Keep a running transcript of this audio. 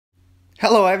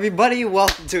Hello everybody,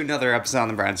 welcome to another episode on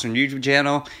the Bradstone YouTube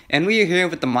channel, and we are here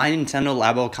with the My Nintendo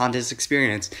Labo contest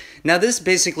experience. Now this is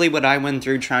basically what I went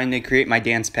through trying to create my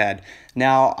dance pad.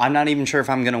 Now, I'm not even sure if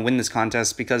I'm going to win this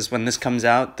contest because when this comes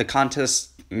out, the contest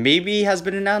maybe has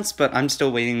been announced, but I'm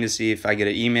still waiting to see if I get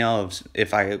an email of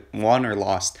if I won or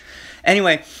lost.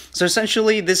 Anyway, so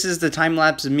essentially this is the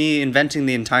time-lapse of me inventing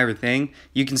the entire thing.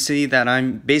 You can see that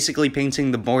I'm basically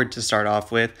painting the board to start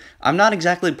off with. I'm not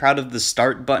exactly proud of the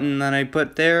start button that I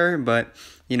put there, but,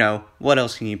 you know, what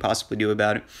else can you possibly do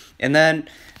about it? And then,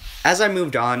 as I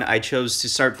moved on, I chose to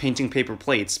start painting paper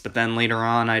plates, but then later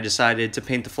on I decided to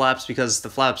paint the flaps because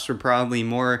the flaps were probably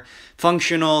more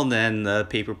functional than the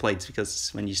paper plates,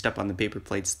 because when you step on the paper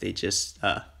plates, they just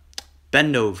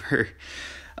bend over.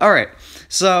 Alright,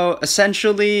 so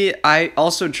essentially I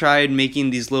also tried making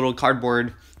these little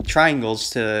cardboard triangles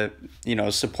to, you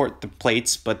know, support the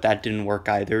plates, but that didn't work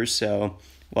either. So,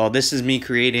 well, this is me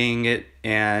creating it,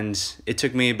 and it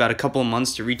took me about a couple of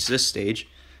months to reach this stage.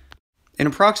 In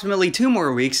approximately 2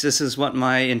 more weeks, this is what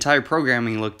my entire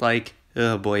programming looked like.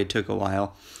 Oh boy, it took a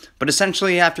while. But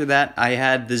essentially after that, I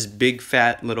had this big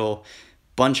fat little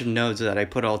bunch of nodes that I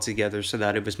put all together so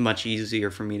that it was much easier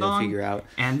for me to figure out.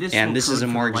 And this is a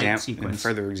more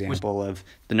further example of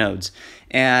the nodes.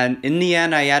 And in the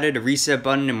end, I added a reset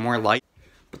button and more light.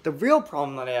 But the real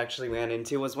problem that I actually ran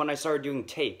into was when I started doing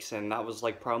takes, and that was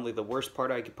like probably the worst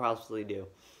part I could possibly do.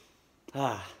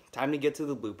 Time to get to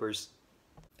the bloopers.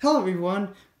 Hello everyone,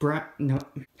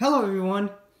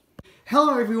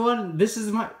 Hello everyone, this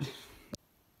is my...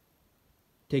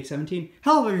 Take 17.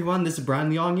 Hello everyone, this is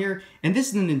Brian Leong here, and this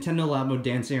is the Nintendo Labo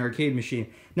dancing arcade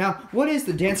machine. Now, what is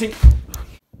the dancing...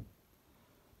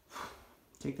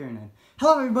 Take 39.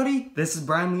 Hello everybody, this is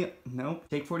Brian Leong... No,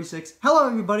 take 46. Hello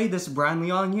everybody, this is Brian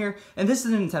Leong here, and this is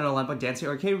the Nintendo Labo dancing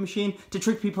arcade machine to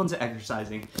trick people into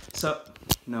exercising. So,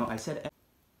 no, I said...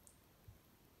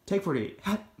 Take 48.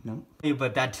 No.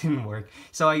 But that didn't work.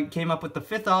 So I came up with the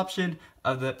 5th option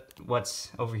of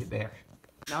what's over there.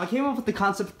 Now I came up with the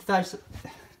concept that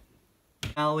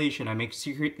should I make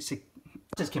security...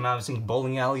 Just came out of thinking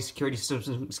bowling alley, security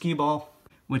system, skee ball,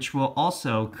 which will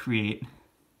also create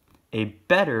a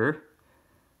better...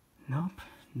 Nope.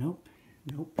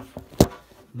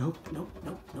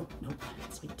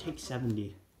 It's like take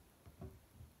 70.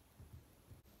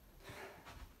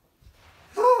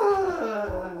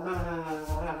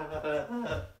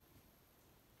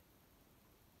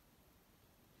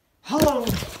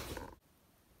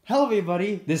 Hello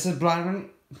everybody, this is Brian.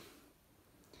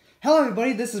 Hello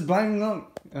everybody, this is Brian Leong.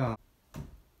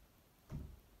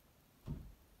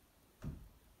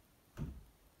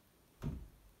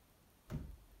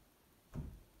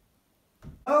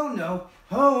 Oh no.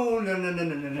 Oh no.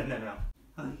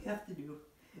 All you have to do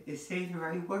is say the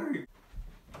right word.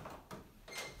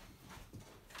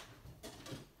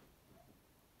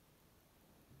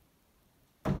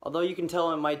 Although you can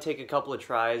tell it might take a couple of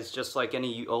tries, just like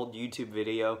any old YouTube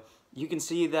video, you can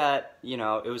see that, you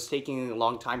know, it was taking a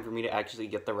long time for me to actually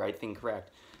get the right thing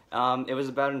correct. It was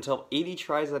about until 80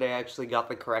 tries that I actually got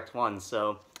the correct one,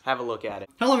 so have a look at it.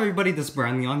 Hello everybody, this is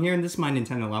Brian Leong here, and this is my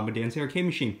Nintendo Labo dancing arcade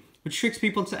machine, which tricks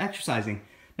people into exercising.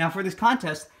 Now for this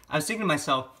contest, I was thinking to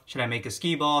myself, should I make a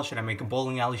skee ball, should I make a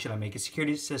bowling alley, should I make a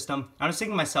security system? I was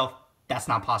thinking to myself, that's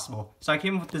not possible. So I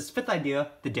came up with this 5th idea,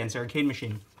 the dancing arcade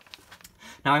machine.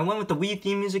 Now, I went with the Wii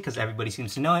theme music because everybody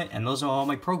seems to know it, and those are all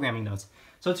my programming notes.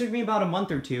 So it took me about a month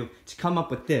or 2 to come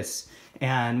up with this.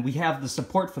 And we have the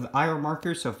support for the IR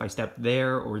marker, so if I step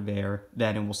there or there,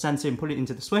 then it will sense it and put it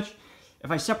into the Switch. If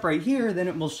I step right here, then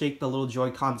it will shake the little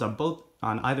Joy-Cons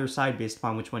on either side based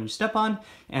upon which one you step on,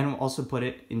 and it will also put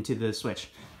it into the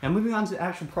Switch. Now, moving on to the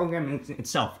actual programming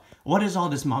itself. What is all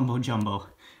this mumbo jumbo?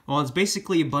 Well, it's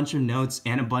basically a bunch of notes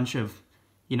and a bunch of,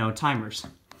 you know, timers.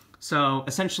 So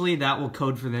essentially that will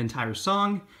code for the entire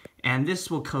song, and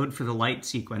this will code for the light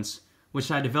sequence,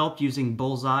 which I developed using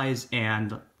bullseyes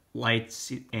and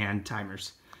lights and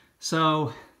timers.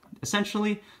 So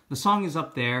essentially the song is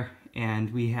up there,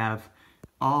 and we have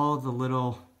all the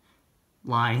little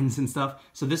lines and stuff.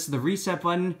 So this is the reset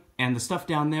button, and the stuff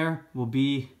down there will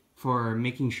be for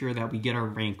making sure that we get our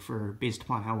rank based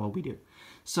upon how well we do.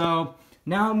 So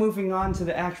now moving on to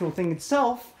the actual thing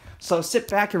itself. So sit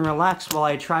back and relax while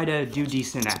I try to do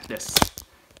decent at this.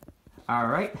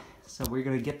 Alright, so we're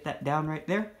going to get that down right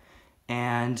there.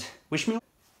 And wish me luck.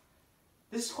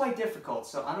 This is quite difficult,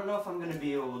 so I don't know if I'm going to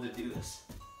be able to do this.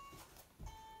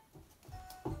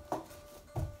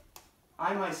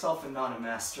 I myself am not a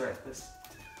master at this.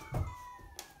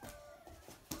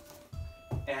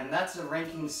 And that's a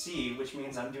ranking C, which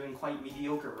means I'm doing quite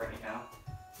mediocre right now.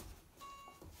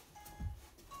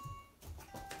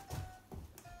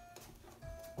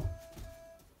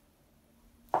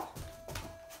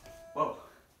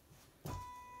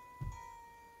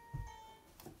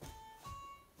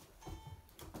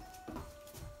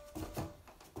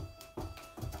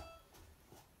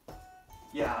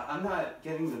 Yeah, I'm not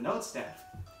getting the notes down.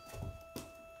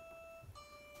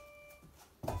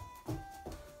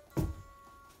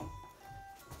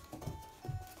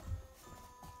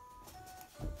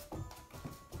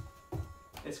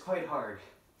 It's quite hard.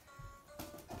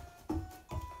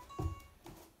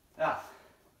 Ah,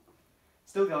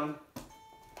 still going.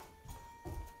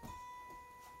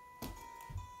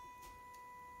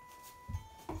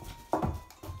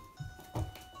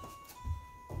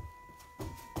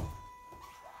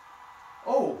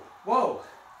 Oh, whoa,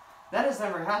 that has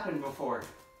never happened before.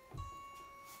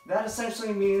 That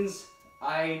essentially means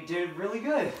I did really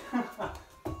good.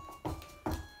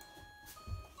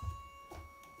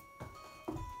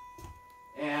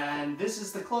 And this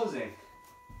is the closing.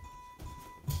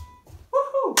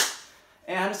 Woohoo!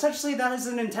 And essentially that is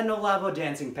the Nintendo Labo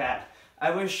dancing pad.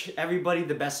 I wish everybody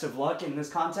the best of luck in this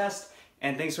contest,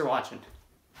 and thanks for watching.